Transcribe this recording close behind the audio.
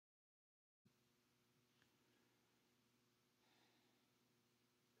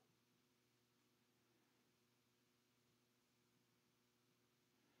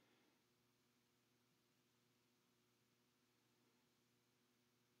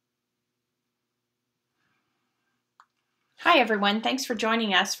Hi everyone, thanks for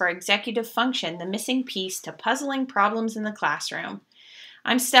joining us for Executive Function, the missing piece to puzzling problems in the classroom.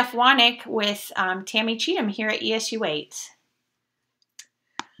 I'm Steph Wanick with Tammy Cheatham here at ESU 8.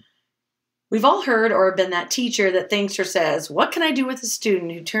 We've all heard or been that teacher that thinks or says, "What can I do with a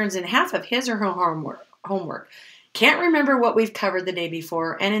student who turns in half of his or her homework, can't remember what we've covered the day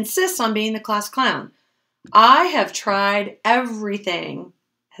before, and insists on being the class clown? I have tried everything."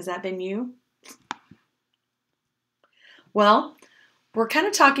 Has that been you? Well, we're kind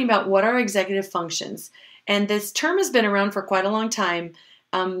of talking about what are executive functions. And this term has been around for quite a long time.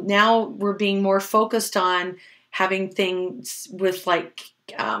 Now we're being more focused on having things with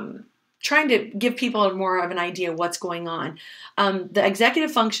trying to give people more of an idea of what's going on. The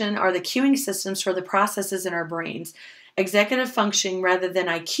executive function are the cueing systems for the processes in our brains. Executive function rather than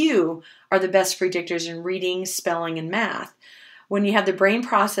IQ are the best predictors in reading, spelling, and math. When you have the brain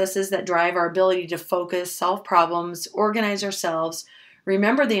processes that drive our ability to focus, solve problems, organize ourselves,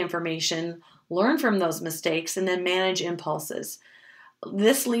 remember the information, learn from those mistakes, and then manage impulses.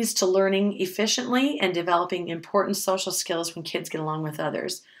 This leads to learning efficiently and developing important social skills when kids get along with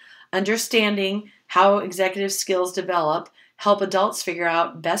others. Understanding how executive skills develop help adults figure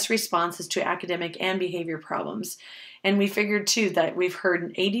out best responses to academic and behavior problems. And we figured too that we've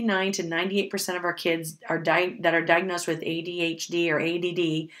heard 89 to 98% of our kids that are diagnosed with ADHD or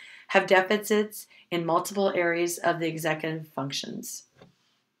ADD have deficits in multiple areas of the executive functions.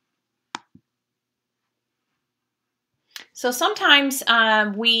 So sometimes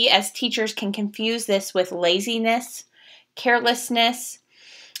we as teachers can confuse this with laziness, carelessness,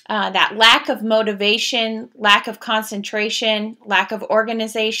 that lack of motivation, lack of concentration, lack of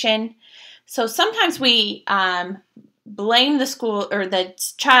organization. So sometimes we blame the school or the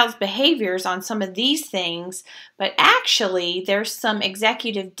child's behaviors on some of these things, but actually there's some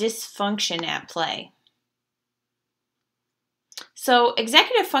executive dysfunction at play. So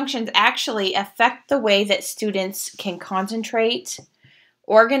executive functions actually affect the way that students can concentrate,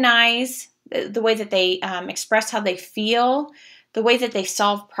 organize, the way that they express how they feel, the way that they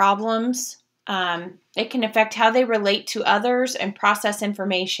solve problems. It can affect how they relate to others and process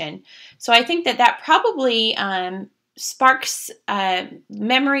information. So I think that probably sparks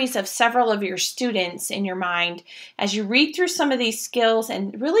memories of several of your students in your mind as you read through some of these skills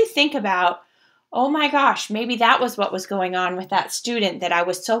and really think about, oh my gosh, maybe that was what was going on with that student that I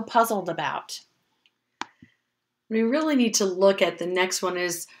was so puzzled about. We really need to look at the next one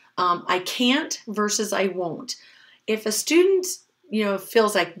is I can't versus I won't. If a student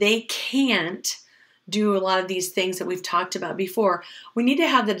feels like they can't do a lot of these things that we've talked about before, we need to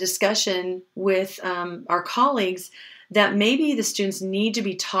have the discussion with our colleagues that maybe the students need to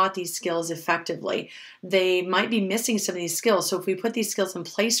be taught these skills effectively. They might be missing some of these skills. So if we put these skills in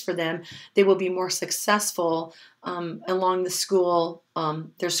place for them, they will be more successful along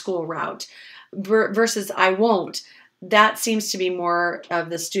their school route. Versus I won't. That seems to be more of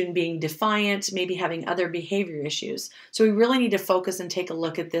the student being defiant, maybe having other behavior issues. So we really need to focus and take a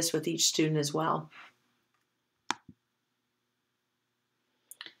look at this with each student as well.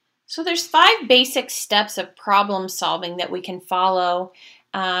 So there's 5 basic steps of problem solving that we can follow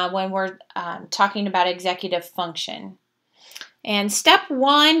when we're talking about executive function. And step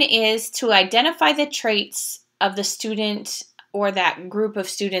 1 is to identify the traits of the student or that group of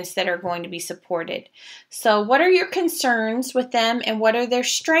students that are going to be supported. So what are your concerns with them and what are their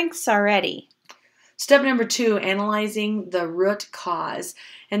strengths already? Step number 2, analyzing the root cause.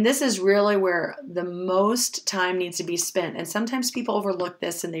 And this is really where the most time needs to be spent. And sometimes people overlook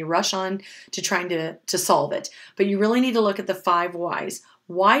this and they rush on to trying to solve it. But you really need to look at the 5 whys.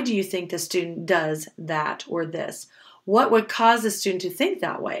 Why do you think the student does that or this? What would cause the student to think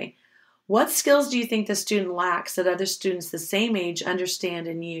that way? What skills do you think the student lacks that other students the same age understand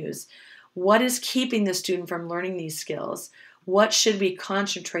and use? What is keeping the student from learning these skills? What should we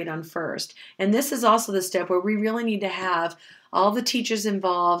concentrate on first? And this is also the step where we really need to have all the teachers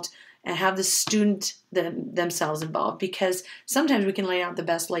involved and have the student themselves involved, because sometimes we can lay out the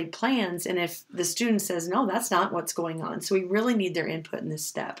best laid plans and if the student says, no, that's not what's going on. So we really need their input in this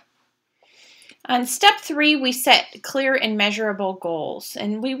step. On step 3, we set clear and measurable goals,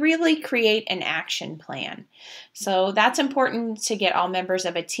 and we really create an action plan. So that's important to get all members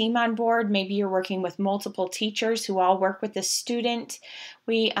of a team on board. Maybe you're working with multiple teachers who all work with the student.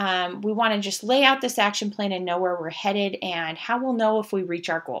 We want to just lay out this action plan and know where we're headed and how we'll know if we reach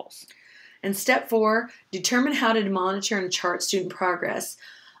our goals. And step 4, determine how to monitor and chart student progress.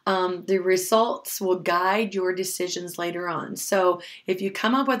 The results will guide your decisions later on. So if you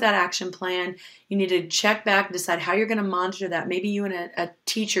come up with that action plan, you need to check back and decide how you're going to monitor that. Maybe you and a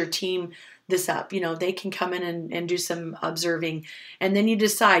teacher team this up. They can come in and do some observing, and then you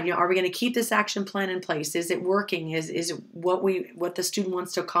decide, are we going to keep this action plan in place? Is it working? Is it what the student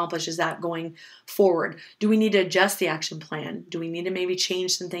wants to accomplish? Is that going forward? Do we need to adjust the action plan? Do we need to maybe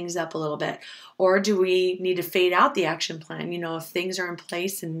change some things up a little bit? Or do we need to fade out the action plan? If things are in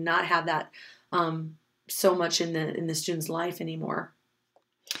place and not have that so much in the student's life anymore.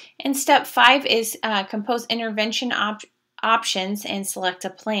 And step 5 is compose intervention options and select a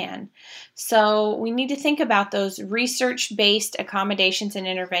plan. So we need to think about those research-based accommodations and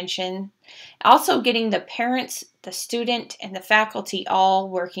intervention. Also getting the parents, the student, and the faculty all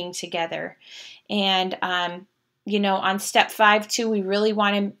working together. And, on step 5 too, we really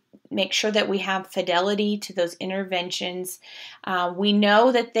want to make sure that we have fidelity to those interventions. We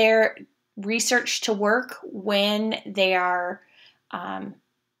know that they're researched to work when they are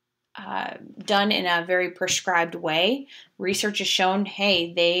done in a very prescribed way. Research has shown,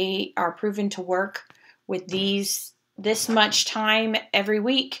 hey, they are proven to work with this much time every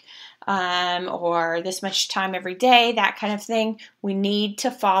week, or this much time every day, that kind of thing. We need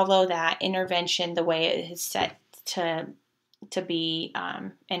to follow that intervention the way it is set to be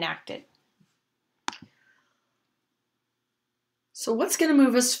enacted. So what's going to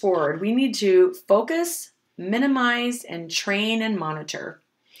move us forward? We need to focus, minimize, and train and monitor.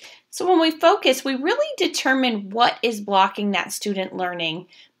 So when we focus, we really determine what is blocking that student learning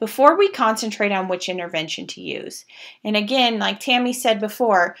before we concentrate on which intervention to use. And again, like Tammy said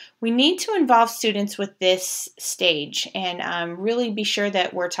before, we need to involve students with this stage and really be sure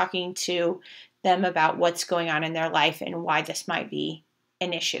that we're talking to them about what's going on in their life and why this might be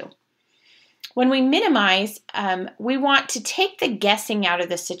an issue. When we minimize, we want to take the guessing out of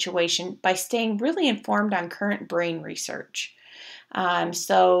the situation by staying really informed on current brain research.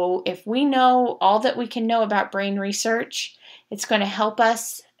 So if we know all that we can know about brain research, it's going to help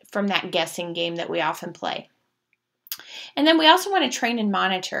us from that guessing game that we often play. And then we also want to train and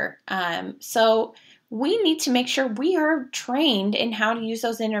monitor. So we need to make sure we are trained in how to use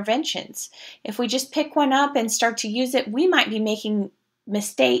those interventions. If we just pick one up and start to use it, we might be making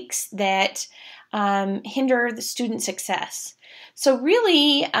mistakes that hinder the student success. So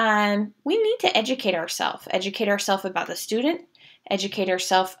really, we need to educate ourselves about the student, educate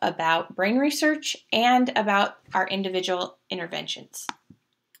ourselves about brain research, and about our individual interventions.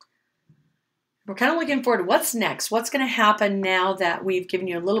 We're kind of looking forward to what's next. What's going to happen now that we've given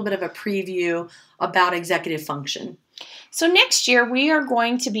you a little bit of a preview about executive function? So next year, we are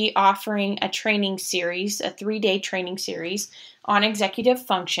going to be offering a training series, a 3-day training series on executive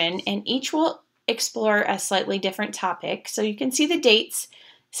function, and each will explore a slightly different topic. So you can see the dates: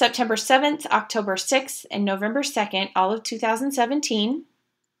 September 7th, October 6th, and November 2nd, all of 2017.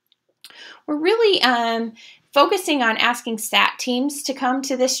 We're really focusing on asking SAT teams to come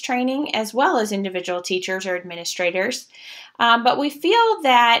to this training, as well as individual teachers or administrators. But we feel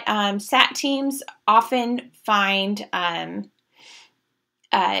that SAT teams often find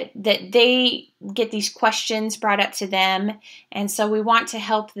that they get these questions brought up to them, and so we want to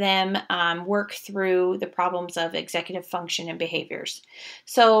help them work through the problems of executive function and behaviors.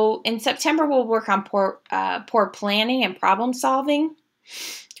 So in September, we'll work on poor planning and problem solving.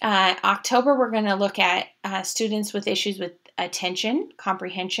 October, we're going to look at students with issues with attention,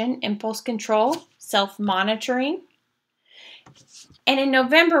 comprehension, impulse control, self-monitoring. And in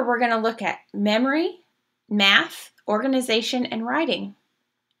November, we're going to look at memory, math, organization, and writing.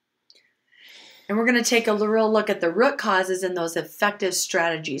 And we're going to take a real look at the root causes and those effective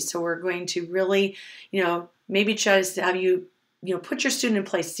strategies. So we're going to really, maybe try to have you, put your student in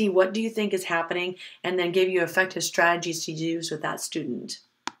place, see what do you think is happening, and then give you effective strategies to use with that student.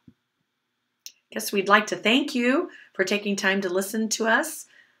 Guess we'd like to thank you for taking time to listen to us.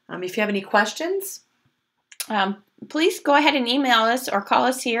 If you have any questions, please go ahead and email us or call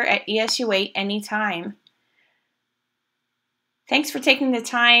us here at ESU8 anytime. Thanks for taking the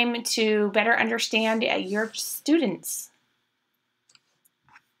time to better understand your students.